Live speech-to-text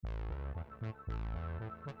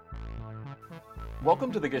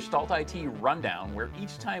Welcome to the Gestalt IT Rundown, where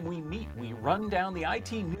each time we meet, we run down the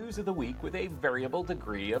IT news of the week with a variable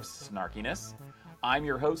degree of snarkiness. I'm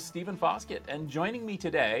your host, Stephen Foskett, and joining me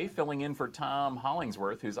today, filling in for Tom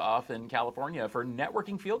Hollingsworth, who's off in California for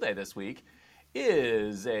Networking Field Day this week,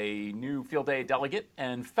 is a new Field Day delegate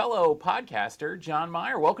and fellow podcaster, John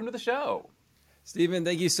Meyer. Welcome to the show. Stephen,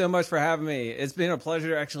 thank you so much for having me. It's been a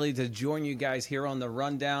pleasure actually to join you guys here on the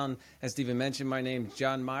Rundown. As Stephen mentioned, my name is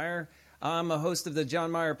John Meyer. I'm a host of the John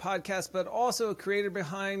Meyer podcast, but also a creator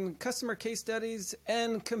behind customer case studies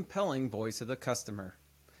and compelling voice of the customer.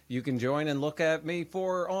 You can join and look at me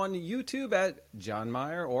on YouTube at John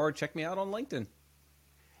Meyer or check me out on LinkedIn.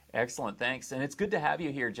 Excellent, thanks. And it's good to have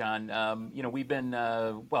you here, John. We've been,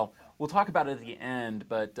 we'll talk about it at the end,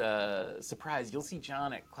 but surprise, you'll see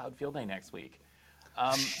John at Cloud Field Day next week.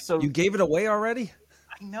 So you gave it away already?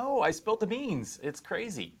 I know, I spilled the beans. It's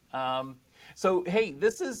crazy. So, hey,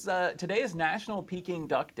 today is National Peking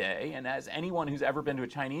Duck Day, and as anyone who's ever been to a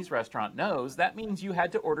Chinese restaurant knows, that means you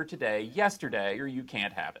had to order today, yesterday, or you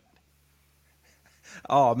can't have it.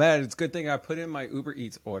 Oh, man, it's a good thing I put in my Uber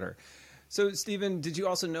Eats order. So, Stephen, did you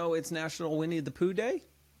also know it's National Winnie the Pooh Day?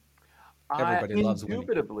 Everybody loves Winnie.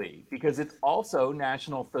 Indubitably, because it's also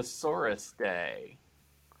National Thesaurus Day.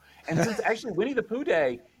 And since actually Winnie the Pooh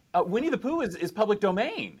Day, Winnie the Pooh is public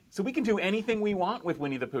domain, so we can do anything we want with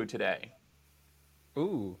Winnie the Pooh today.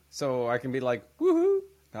 Ooh, so I can be like, woohoo!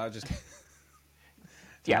 No, just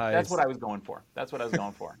yeah, nice. That's what I was going for.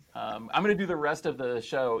 I'm going to do the rest of the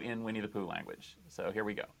show in Winnie the Pooh language. So here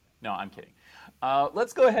we go. No, I'm kidding.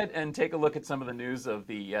 Let's go ahead and take a look at some of the news of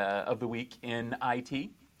the week in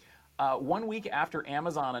IT. 1 week after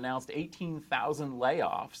Amazon announced 18,000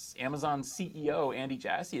 layoffs, Amazon CEO Andy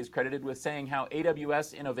Jassy is credited with saying how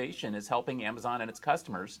AWS innovation is helping Amazon and its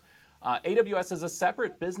customers. AWS is a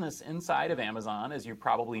separate business inside of Amazon, as you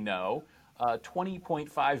probably know.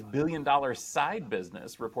 $20.5 billion side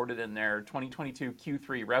business reported in their 2022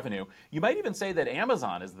 Q3 revenue. You might even say that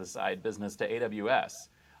Amazon is the side business to AWS.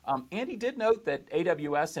 Andy did note that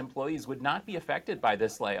AWS employees would not be affected by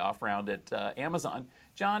this layoff round at Amazon.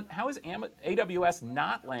 John, how is AWS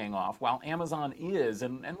not laying off while Amazon is,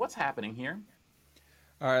 and what's happening here?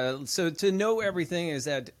 So to know everything is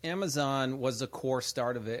that Amazon was the core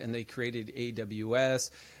start of it, and they created AWS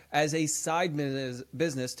as a side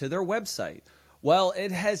business to their website. Well,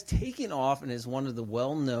 it has taken off and is one of the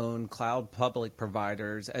well-known cloud public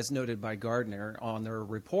providers, as noted by Gartner on their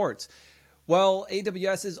reports. Well,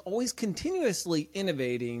 AWS is always continuously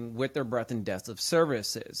innovating with their breadth and depth of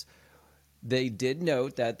services. They did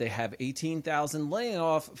note that they have 18,000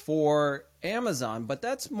 layoff for Amazon, but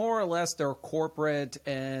that's more or less their corporate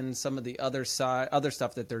and some of the other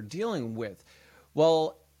stuff that they're dealing with.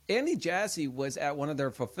 Well, Andy Jassy was at one of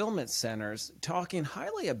their fulfillment centers talking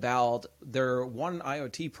highly about their one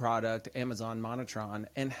IoT product, Amazon Monitron,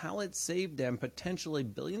 and how it saved them potentially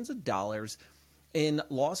billions of dollars in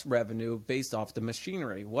lost revenue based off the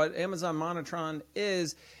machinery. What Amazon Monitron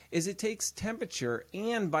is it takes temperature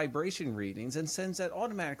and vibration readings and sends that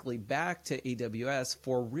automatically back to AWS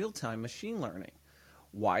for real-time machine learning.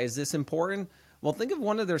 Why is this important? Well, think of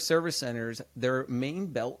one of their service centers, their main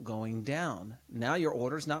belt going down. Now your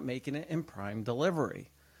order's not making it in prime delivery.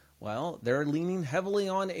 Well, they're leaning heavily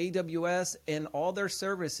on AWS and all their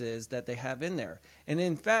services that they have in there. And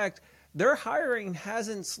in fact, their hiring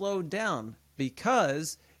hasn't slowed down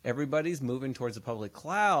because everybody's moving towards the public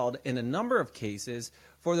cloud in a number of cases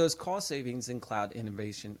for those cost savings and cloud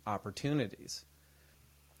innovation opportunities.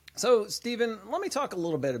 So, Stephen, let me talk a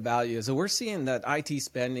little bit about you. So we're seeing that IT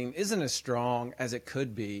spending isn't as strong as it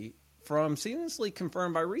could be from seamlessly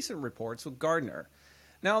confirmed by recent reports with Gartner.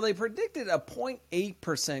 Now, they predicted a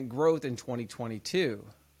 0.8% growth in 2022.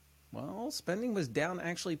 Well, spending was down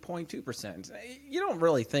actually 0.2%. You don't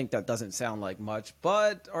really think that doesn't sound like much,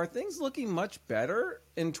 but are things looking much better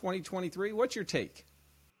in 2023? What's your take?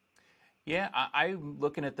 Yeah, I'm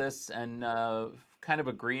looking at this and kind of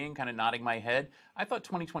agreeing, kind of nodding my head. I thought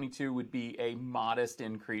 2022 would be a modest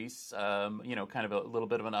increase, kind of a little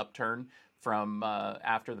bit of an upturn from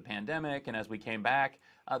after the pandemic and as we came back.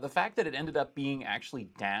 The fact that it ended up being actually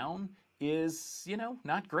down is,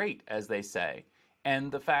 not great, as they say.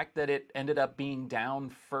 And the fact that it ended up being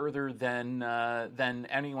down further than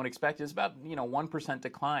anyone expected is about 1%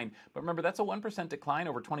 decline. But remember, that's a 1% decline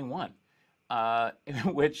over 21,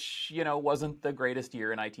 which wasn't the greatest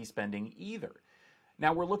year in IT spending either.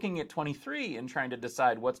 Now we're looking at 23 and trying to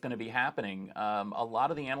decide what's going to be happening. A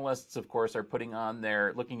lot of the analysts, of course, are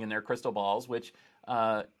looking in their crystal balls, which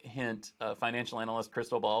financial analyst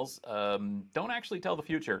crystal balls don't actually tell the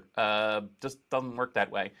future. Just doesn't work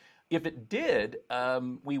that way. If it did,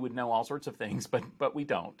 we would know all sorts of things, but we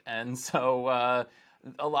don't. And so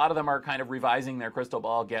a lot of them are kind of revising their crystal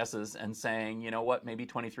ball guesses and saying, you know what, maybe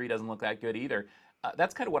 23 doesn't look that good either.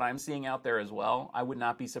 That's kind of what I'm seeing out there as well. I would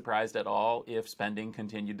not be surprised at all if spending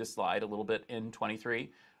continued to slide a little bit in 23.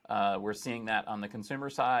 We're seeing that on the consumer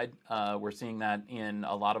side. We're seeing that in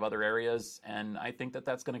a lot of other areas. And I think that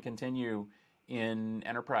that's going to continue in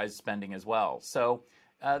enterprise spending as well. So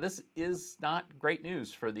this is not great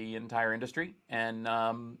news for the entire industry. And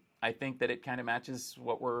I think that it kind of matches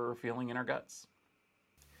what we're feeling in our guts.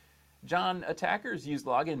 John, attackers use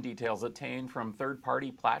login details obtained from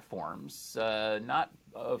third-party platforms, not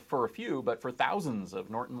for a few, but for thousands of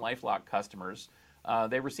NortonLifeLock customers.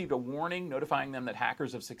 They received a warning notifying them that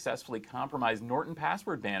hackers have successfully compromised Norton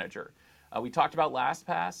Password Manager. We talked about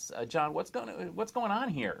LastPass. John, what's going on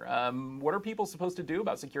here? What are people supposed to do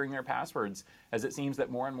about securing their passwords, as it seems that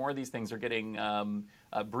more and more of these things are getting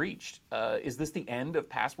breached? Is this the end of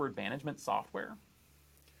password management software?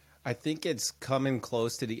 I think it's coming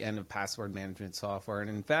close to the end of password management software. And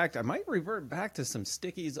in fact, I might revert back to some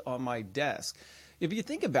stickies on my desk. If you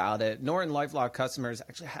think about it, NortonLifeLock customers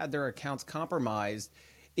actually had their accounts compromised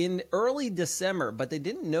in early December, but they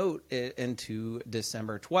didn't note it into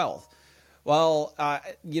December 12th. Well, a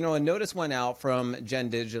notice went out from Gen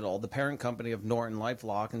Digital, the parent company of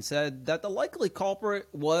NortonLifeLock, and said that the likely culprit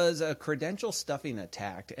was a credential stuffing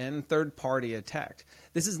attack and third-party attack.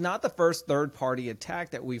 This is not the first third-party attack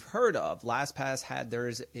that we've heard of. LastPass had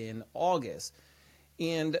theirs in August.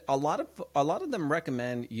 And a lot of them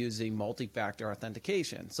recommend using multi-factor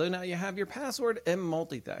authentication. So now you have your password and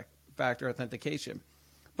multi-factor authentication.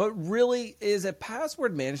 But really, is a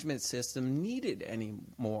password management system needed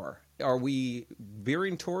anymore? Are we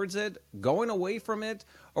veering towards it, going away from it?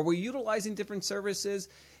 Are we utilizing different services?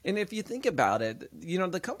 And if you think about it,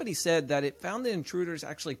 the company said that it found the intruders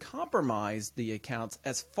actually compromised the accounts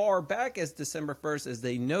as far back as December 1st, as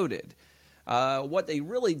they noted. What they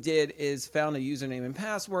really did is found a username and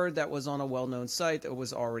password that was on a well-known site that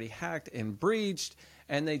was already hacked and breached,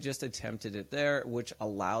 and they just attempted it there, which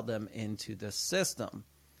allowed them into the system.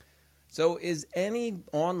 So is any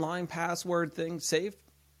online password thing safe?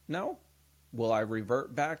 No. Will I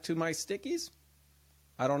revert back to my stickies?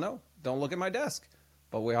 I don't know. Don't look at my desk.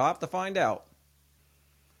 But we'll have to find out.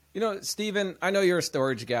 Stephen, I know you're a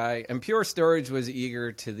storage guy, and Pure Storage was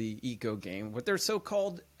eager to the eco game with their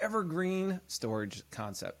so-called evergreen storage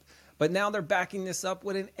concept. But now they're backing this up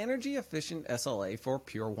with an energy-efficient SLA for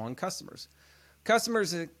Pure One customers.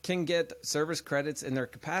 Customers can get service credits and their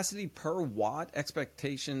capacity per watt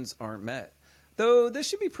expectations aren't met. Though this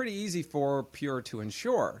should be pretty easy for Pure to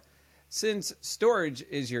ensure. Since storage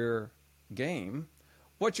is your game,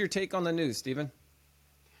 what's your take on the news, Stephen?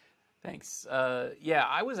 Thanks. Yeah,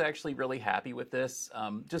 I was actually really happy with this.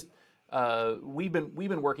 We've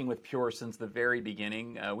been working with Pure since the very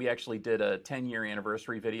beginning. We actually did a 10-year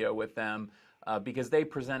anniversary video with them because they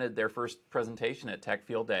presented their first presentation at Tech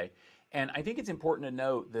Field Day. And I think it's important to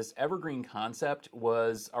note this evergreen concept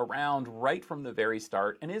was around right from the very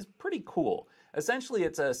start and is pretty cool. Essentially,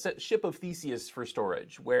 it's a ship of Theseus for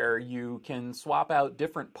storage, where you can swap out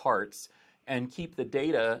different parts and keep the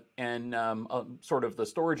data and sort of the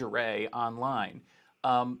storage array online.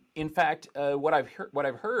 In fact, what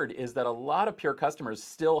I've heard is that a lot of Pure customers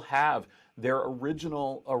still have their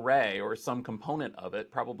original array or some component of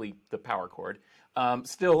it, probably the power cord,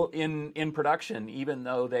 still in production, even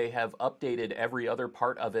though they have updated every other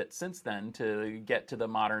part of it since then to get to the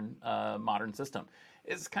modern system.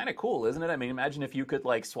 It's kind of cool, isn't it? I mean, imagine if you could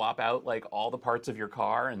swap out all the parts of your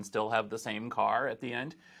car and still have the same car at the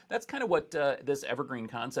end. That's kind of what this evergreen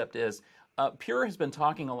concept is. Pure has been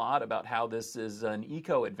talking a lot about how this is an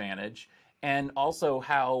eco advantage, and also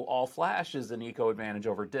how all flash is an eco advantage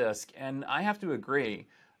over disk. And I have to agree.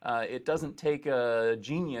 It doesn't take a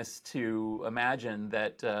genius to imagine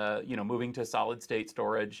that moving to solid state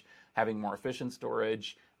storage, having more efficient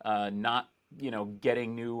storage, not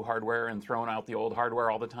getting new hardware and throwing out the old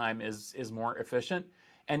hardware all the time is more efficient.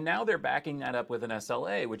 And now they're backing that up with an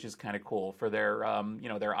SLA, which is kind of cool for their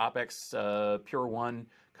their OpEx Pure One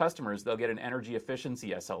customers. They'll get an energy efficiency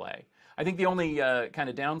SLA. I think the only kind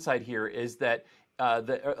of downside here is that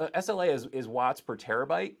the SLA is watts per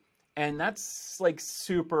terabyte. And that's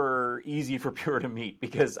super easy for Pure to meet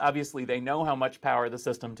because obviously they know how much power the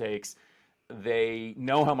system takes. They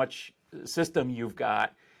know how much system you've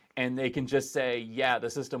got, and they can just say, yeah, the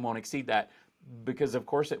system won't exceed that, because of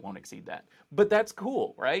course it won't exceed that. But that's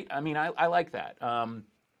cool, right? I mean, I like that.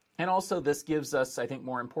 And also this gives us, I think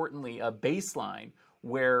more importantly, a baseline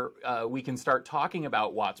where we can start talking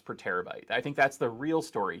about watts per terabyte. I think that's the real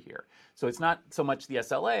story here. So it's not so much the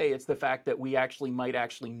SLA, it's the fact that we might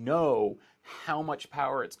actually know how much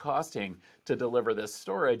power it's costing to deliver this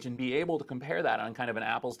storage and be able to compare that on kind of an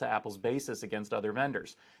apples to apples basis against other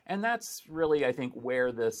vendors. And that's really, I think,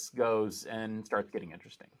 where this goes and starts getting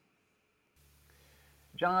interesting.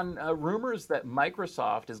 John, rumors that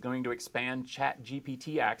Microsoft is going to expand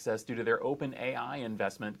ChatGPT access due to their OpenAI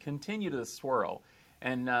investment continue to swirl.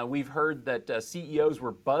 And we've heard that CEOs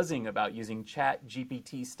were buzzing about using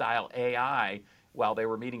ChatGPT-style AI while they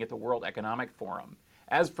were meeting at the World Economic Forum.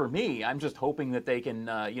 As for me, I'm just hoping that they can,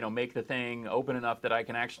 make the thing open enough that I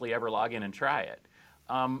can actually ever log in and try it.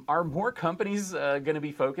 Are more companies going to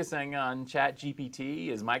be focusing on ChatGPT?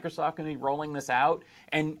 Is Microsoft going to be rolling this out?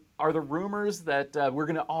 And are the rumors that we're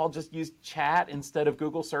going to all just use chat instead of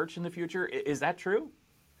Google search in the future? Is that true?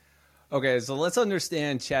 Okay, so let's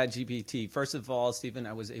understand ChatGPT. First of all, Stephen,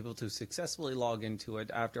 I was able to successfully log into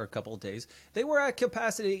it after a couple of days. They were at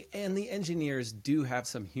capacity, and the engineers do have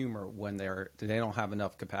some humor when they don't have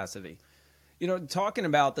enough capacity. Talking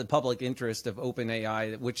about the public interest of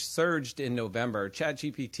OpenAI, which surged in November,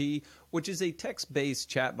 ChatGPT, which is a text-based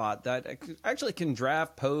chatbot that actually can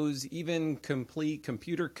draft, pose, even complete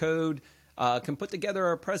computer code, can put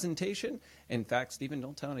together a presentation. In fact, Stephen,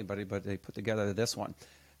 don't tell anybody, but they put together this one.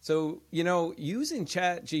 So, using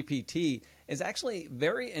ChatGPT is actually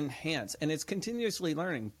very enhanced, and it's continuously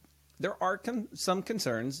learning. There are some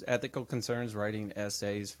concerns, ethical concerns, writing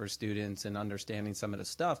essays for students and understanding some of the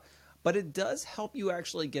stuff, but it does help you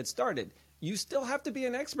actually get started. You still have to be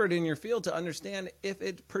an expert in your field to understand if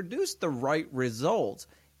it produced the right results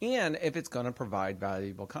and if it's going to provide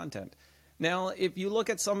valuable content. Now, if you look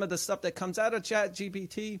at some of the stuff that comes out of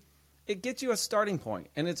ChatGPT, it gets you a starting point,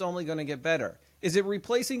 and it's only going to get better. Is it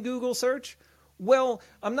replacing Google search? Well,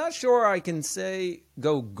 I'm not sure I can say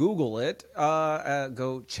go Google it,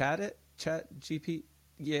 go chat it, ChatGPT.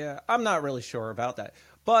 Yeah, I'm not really sure about that.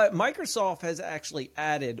 But Microsoft has actually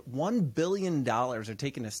added $1 billion or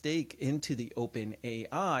taken a stake into the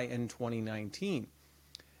OpenAI in 2019.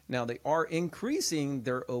 Now, they are increasing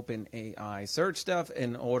their OpenAI search stuff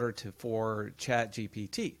in order for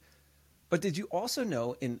ChatGPT. But did you also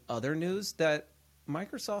know in other news that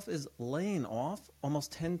Microsoft is laying off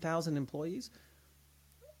almost 10,000 employees?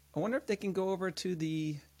 I wonder if they can go over to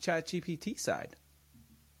the ChatGPT side.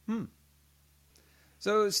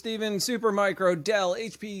 So, Stephen, Supermicro, Dell,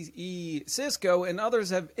 HPE, Cisco, and others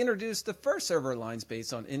have introduced the first server lines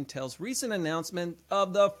based on Intel's recent announcement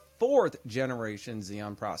of the 4th generation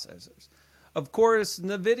Xeon processors. Of course,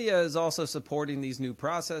 NVIDIA is also supporting these new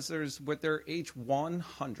processors with their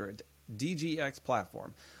H100 DGX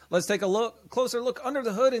platform. Let's take a closer look under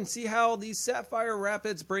the hood and see how these Sapphire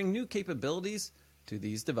Rapids bring new capabilities to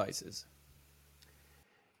these devices.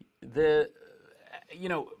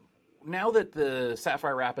 Now that the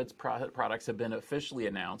Sapphire Rapids products have been officially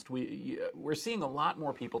announced, we're seeing a lot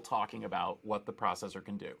more people talking about what the processor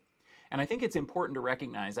can do. And I think it's important to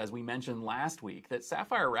recognize, as we mentioned last week, that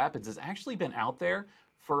Sapphire Rapids has actually been out there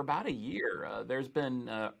for about a year. There's been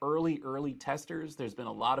early testers. There's been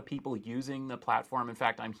a lot of people using the platform. In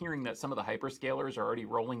fact, I'm hearing that some of the hyperscalers are already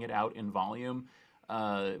rolling it out in volume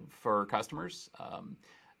for customers.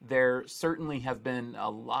 There certainly have been a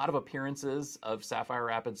lot of appearances of Sapphire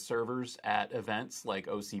Rapids servers at events like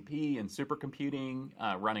OCP and supercomputing,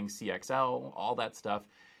 running CXL, all that stuff.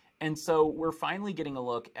 And so we're finally getting a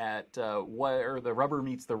look at where the rubber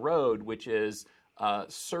meets the road, which is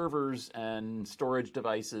servers and storage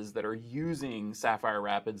devices that are using Sapphire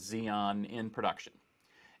Rapids Xeon in production.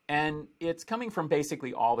 And it's coming from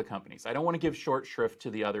basically all the companies. I don't want to give short shrift to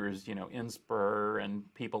the others, Inspur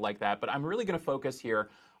and people like that, but I'm really going to focus here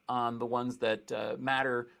on the ones that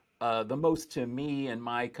matter the most to me and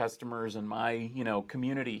my customers and my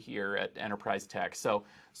community here at Enterprise Tech. So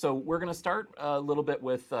we're going to start a little bit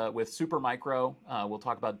with Supermicro. We'll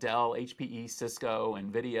talk about Dell, HPE, Cisco,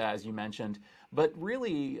 NVIDIA, as you mentioned. But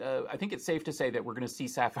really, I think it's safe to say that we're going to see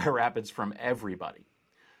Sapphire Rapids from everybody.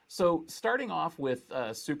 So starting off with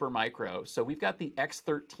Supermicro, so we've got the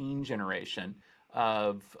X13 generation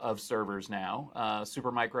of servers now.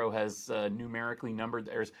 Supermicro has numerically numbered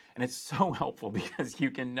theirs, and it's so helpful because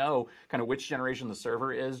you can know kind of which generation the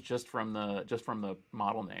server is just from the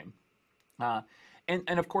model name.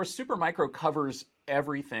 And of course, Supermicro covers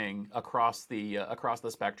everything across the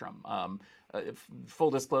spectrum.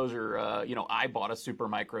 Full disclosure, I bought a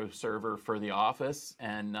Supermicro server for the office,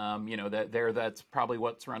 and that's probably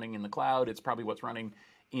what's running in the cloud. It's probably what's running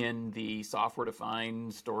in the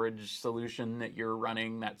software-defined storage solution that you're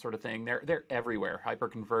running, that sort of thing. They're everywhere,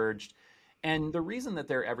 hyper-converged. And the reason that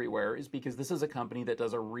they're everywhere is because this is a company that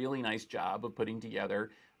does a really nice job of putting together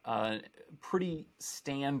pretty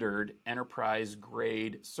standard enterprise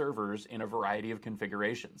grade servers in a variety of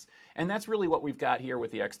configurations. And that's really what we've got here with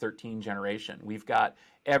the X13 generation. We've got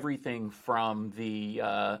everything from the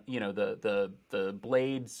the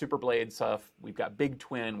Blade, Super Blade stuff. We've got Big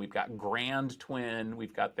Twin, we've got Grand Twin,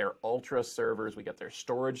 we've got their Ultra servers, we got their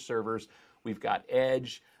storage servers, we've got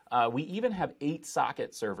Edge. We even have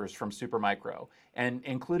 8-socket servers from Supermicro, and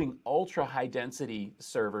including ultra high density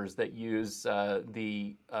servers that use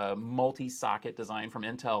the multi-socket design from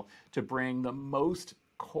Intel to bring the most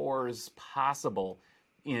cores possible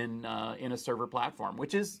in a server platform,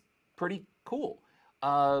 which is pretty cool.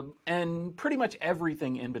 And pretty much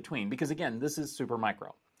everything in between, because again, this is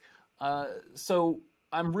Supermicro. So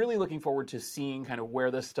I'm really looking forward to seeing kind of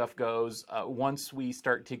where this stuff goes once we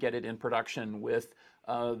start to get it in production with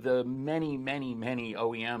the many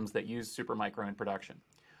OEMs that use Supermicro in production.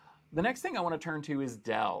 The next thing I want to turn to is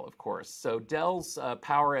Dell, of course. So Dell's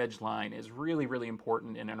PowerEdge line is really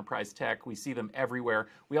important in enterprise tech. We see them everywhere.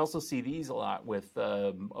 We also see these a lot with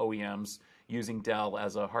OEMs using Dell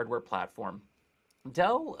as a hardware platform.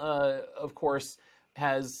 Dell, of course,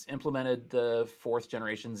 has implemented the 4th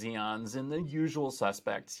generation Xeons in the usual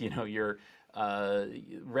suspects, your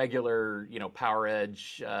regular,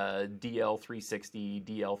 PowerEdge, DL360,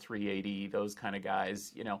 DL380, those kind of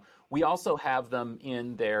guys. We also have them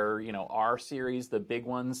in their, R series, the big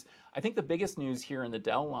ones. I think the biggest news here in the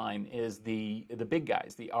Dell line is the big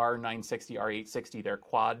guys, the R960, R860, their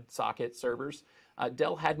quad socket servers.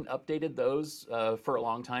 Dell hadn't updated those for a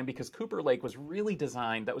long time because Cooper Lake was really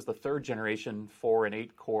designed, that was the 3rd generation 4 and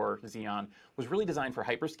 8 core Xeon, was really designed for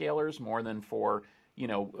hyperscalers more than for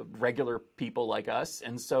regular people like us.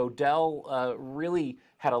 And so Dell really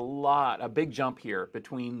had a big jump here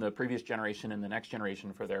between the previous generation and the next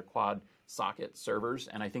generation for their quad socket servers.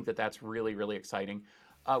 And I think that that's really exciting.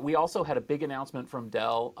 We also had a big announcement from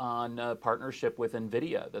Dell on a partnership with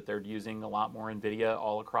NVIDIA, that they're using a lot more NVIDIA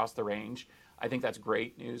all across the range. I think that's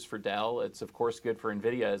great news for Dell. It's, of course, good for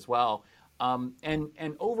NVIDIA as well.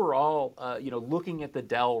 And overall, looking at the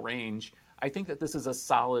Dell range, I think that this is a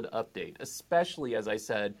solid update, especially, as I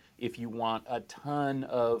said, if you want a ton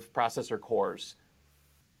of processor cores.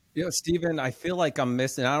 Stephen, I feel like I'm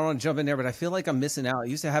missing. I don't want to jump in there, but I feel like I'm missing out. I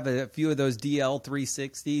used to have a few of those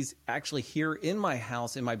DL360s actually here in my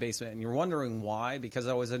house, in my basement. And you're wondering why? Because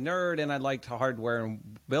I was a nerd and I liked hardware and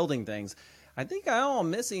building things. I think I'm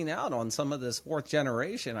missing out on some of this 4th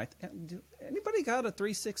generation. Anybody got a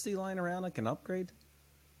 360 lying around I can upgrade?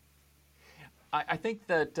 I think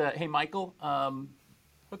that, hey, Michael,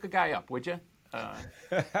 hook a guy up, would you?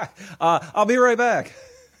 I'll be right back.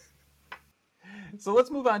 So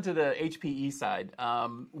let's move on to the HPE side.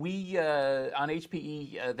 On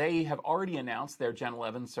HPE, they have already announced their Gen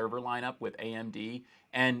 11 server lineup with AMD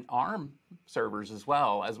and ARM servers as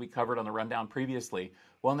well, as we covered on the rundown previously.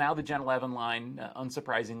 Well, now the Gen 11 line,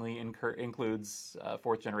 unsurprisingly, includes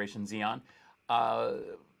 4th generation Xeon.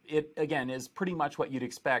 It, again, is pretty much what you'd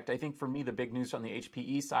expect. I think for me, the big news on the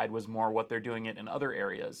HPE side was more what they're doing it in other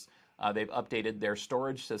areas. They've updated their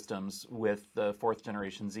storage systems with the 4th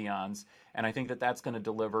generation Xeons, and I think that that's going to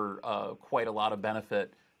deliver quite a lot of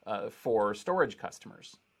benefit for storage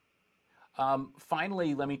customers.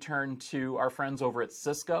 Finally, let me turn to our friends over at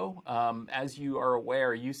Cisco. As you are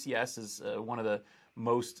aware, UCS is one of the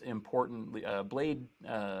most important blade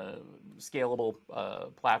scalable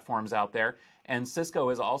platforms out there. And Cisco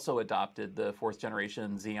has also adopted the 4th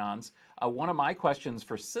generation Xeons. One of my questions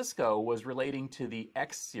for Cisco was relating to the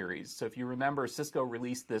X series. So if you remember, Cisco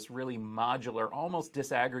released this really modular, almost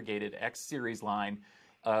disaggregated X series line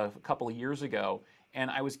a couple of years ago.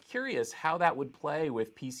 And I was curious how that would play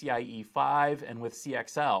with PCIe 5 and with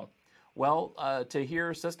CXL. Well, to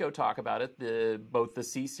hear Cisco talk about it, both the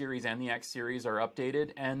C series and the X series are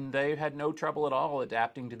updated, and they've had no trouble at all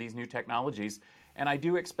adapting to these new technologies. And I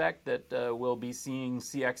do expect that we'll be seeing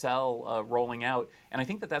CXL rolling out, and I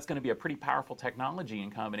think that that's going to be a pretty powerful technology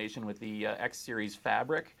in combination with the X series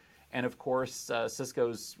fabric, and of course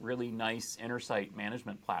Cisco's really nice Intersight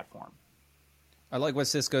management platform. I like what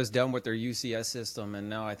Cisco's done with their UCS system, and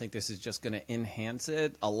now I think this is just going to enhance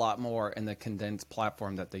it a lot more in the condensed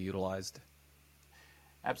platform that they utilized.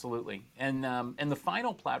 Absolutely. And the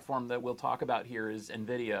final platform that we'll talk about here is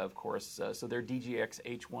NVIDIA, of course, so their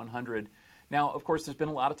DGX H100. Now, of course, there's been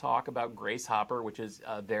a lot of talk about Grace Hopper, which is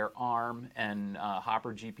their ARM and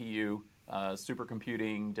Hopper GPU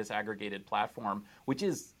supercomputing disaggregated platform, which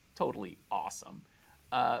is totally awesome.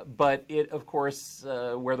 But it, of course,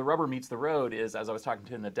 where the rubber meets the road is, as I was talking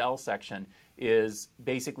to in the Dell section, is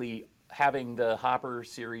basically having the Hopper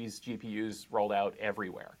series GPUs rolled out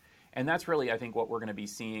everywhere. And that's really, I think, what we're going to be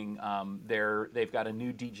seeing. They've got a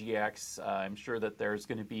new DGX. I'm sure that there's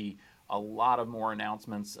going to be a lot of more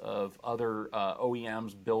announcements of other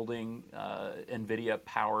OEMs building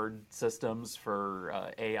NVIDIA-powered systems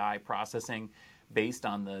for AI processing based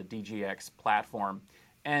on the DGX platform.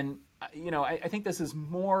 And I think this is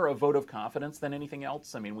more a vote of confidence than anything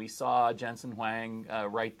else. I mean, we saw Jensen Huang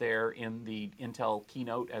right there in the Intel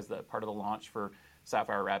keynote as the part of the launch for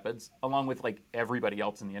Sapphire Rapids, along with like everybody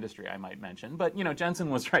else in the industry, I might mention. But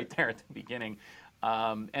Jensen was right there at the beginning,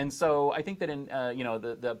 and so I think that in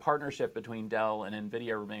the partnership between Dell and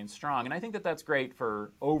NVIDIA remains strong, and I think that that's great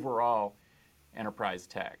for overall enterprise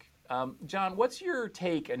tech. John, what's your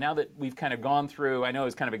take, and now that we've kind of gone through, I know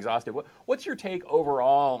it's kind of exhaustive, what's your take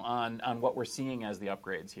overall on what we're seeing as the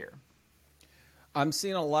upgrades here? I'm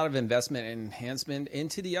seeing a lot of investment and enhancement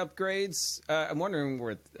into the upgrades. I'm wondering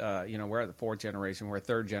where, we're at the fourth generation, where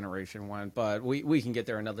third generation went, but we can get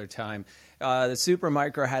there another time. The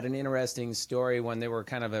Supermicro had an interesting story when they were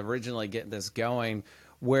kind of originally getting this going,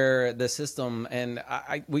 where the system, and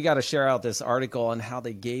we got to share out this article on how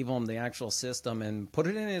they gave him the actual system and put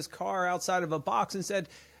it in his car outside of a box and said,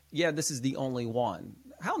 yeah, this is the only one.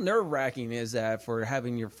 How nerve-wracking is that for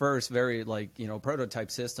having your first very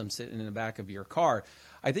prototype system sitting in the back of your car?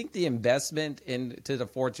 I think the investment into the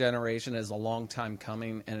fourth generation is a long time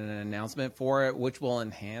coming, and an announcement for it, which will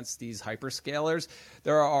enhance these hyperscalers.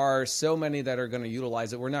 There are so many that are going to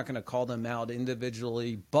utilize it. We're not going to call them out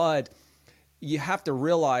individually, but you have to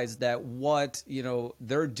realize that what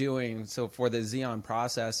they're doing. So for the Xeon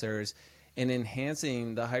processors and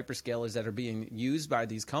enhancing the hyperscalers that are being used by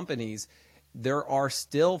these companies, there are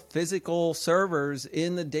still physical servers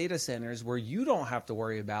in the data centers where you don't have to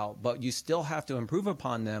worry about, but you still have to improve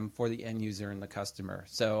upon them for the end user and the customer.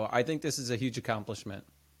 So I think this is a huge accomplishment.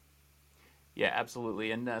 Yeah,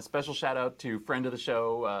 absolutely. And special shout out to friend of the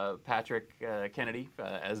show, Patrick Kennedy,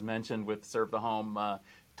 as mentioned with Serve the Home,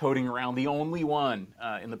 toting around the only one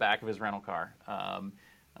in the back of his rental car. I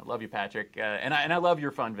love you, Patrick. And I love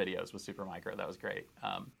your fun videos with Supermicro. That was great.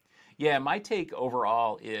 Yeah, my take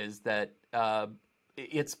overall is that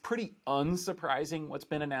it's pretty unsurprising what's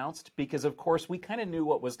been announced because, of course, we kind of knew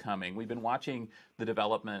what was coming. We've been watching the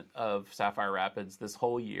development of Sapphire Rapids this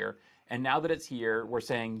whole year. And now that it's here, we're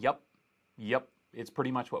saying, yep, it's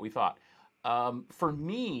pretty much what we thought. For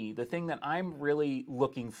me, the thing that I'm really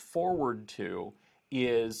looking forward to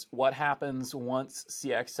is what happens once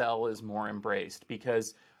CXL is more embraced.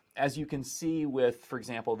 Because as you can see with, for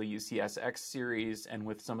example, the UCS X series and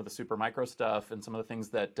with some of the Supermicro stuff and some of the things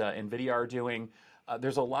that NVIDIA are doing,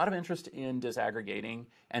 there's a lot of interest in disaggregating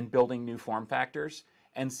and building new form factors.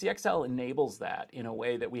 And CXL enables that in a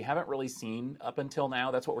way that we haven't really seen up until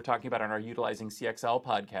now. That's what we're talking about on our Utilizing CXL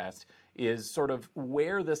podcast, is sort of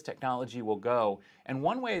where this technology will go. And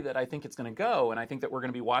one way that I think it's going to go, and I think that we're going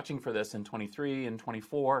to be watching for this in 23 and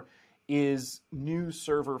 24, is new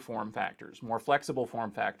server form factors, more flexible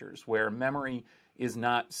form factors, where memory is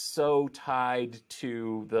not so tied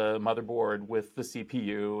to the motherboard with the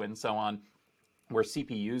CPU and so on, where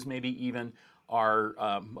CPUs maybe even are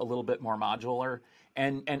a little bit more modular.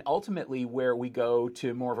 And ultimately where we go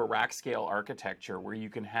to more of a rack scale architecture where you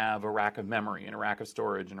can have a rack of memory and a rack of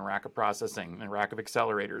storage and a rack of processing and a rack of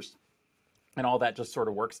accelerators and all that just sort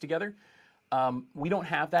of works together. We don't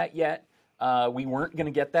have that yet. We weren't going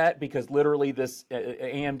to get that because literally this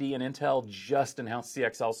AMD and Intel just announced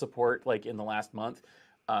CXL support like in the last month.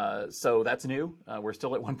 So that's new. We're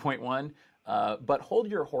still at 1.1. But hold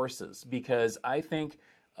your horses because I think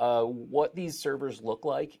what these servers look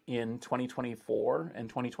like in 2024 and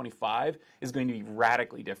 2025 is going to be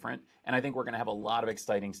radically different. And I think we're going to have a lot of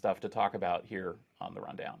exciting stuff to talk about here on the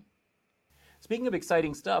Rundown. Speaking of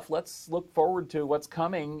exciting stuff, let's look forward to what's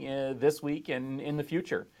coming this week and in the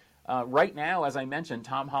future. Right now, as I mentioned,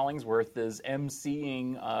 Tom Hollingsworth is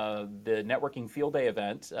emceeing the Networking Field Day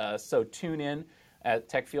event. So tune in at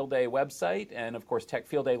Tech Field Day website and, of course, Tech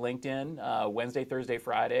Field Day LinkedIn, Wednesday, Thursday,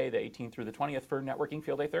 Friday, the 18th through the 20th for Networking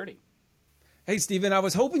Field Day 30. Hey, Stephen, I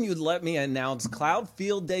was hoping you'd let me announce Cloud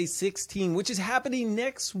Field Day 16, which is happening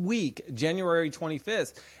next week, January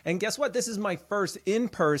 25th. And guess what? This is my first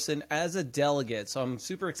in-person as a delegate. So I'm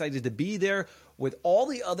super excited to be there with all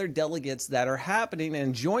the other delegates that are happening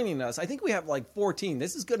and joining us. I think we have like 14.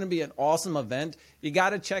 This is going to be an awesome event. You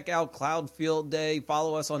got to check out Cloud Field Day.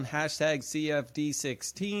 Follow us on hashtag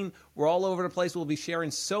CFD16. We're all over the place. We'll be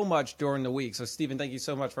sharing so much during the week. So, Stephen, thank you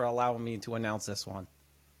so much for allowing me to announce this one.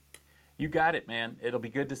 You got it, man. It'll be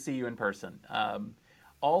good to see you in person.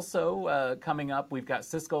 Also, coming up, we've got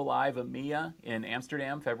Cisco Live EMEA in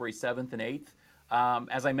Amsterdam, February 7th and 8th.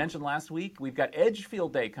 As I mentioned last week, we've got Edge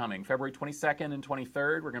Field Day coming, February 22nd and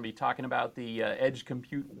 23rd. We're going to be talking about the edge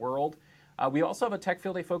compute world. We also have a Tech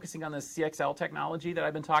Field Day focusing on the CXL technology that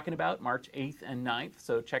I've been talking about, March 8th and 9th.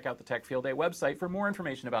 So check out the Tech Field Day website for more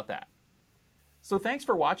information about that. So thanks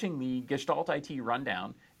for watching the Gestalt IT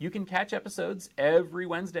Rundown. You can catch episodes every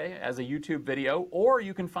Wednesday as a YouTube video, or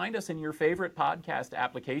you can find us in your favorite podcast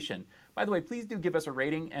application. By the way, please do give us a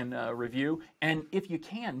rating and a review. And if you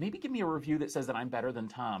can, maybe give me a review that says that I'm better than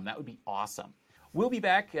Tom. That would be awesome. We'll be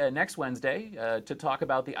back next Wednesday to talk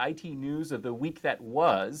about the IT news of the week that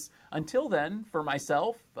was. Until then, for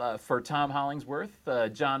myself, for Tom Hollingsworth,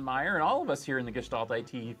 John Meyer, and all of us here in the Gestalt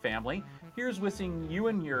IT family, here's wishing you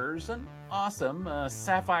and yours an awesome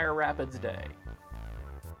Sapphire Rapids day.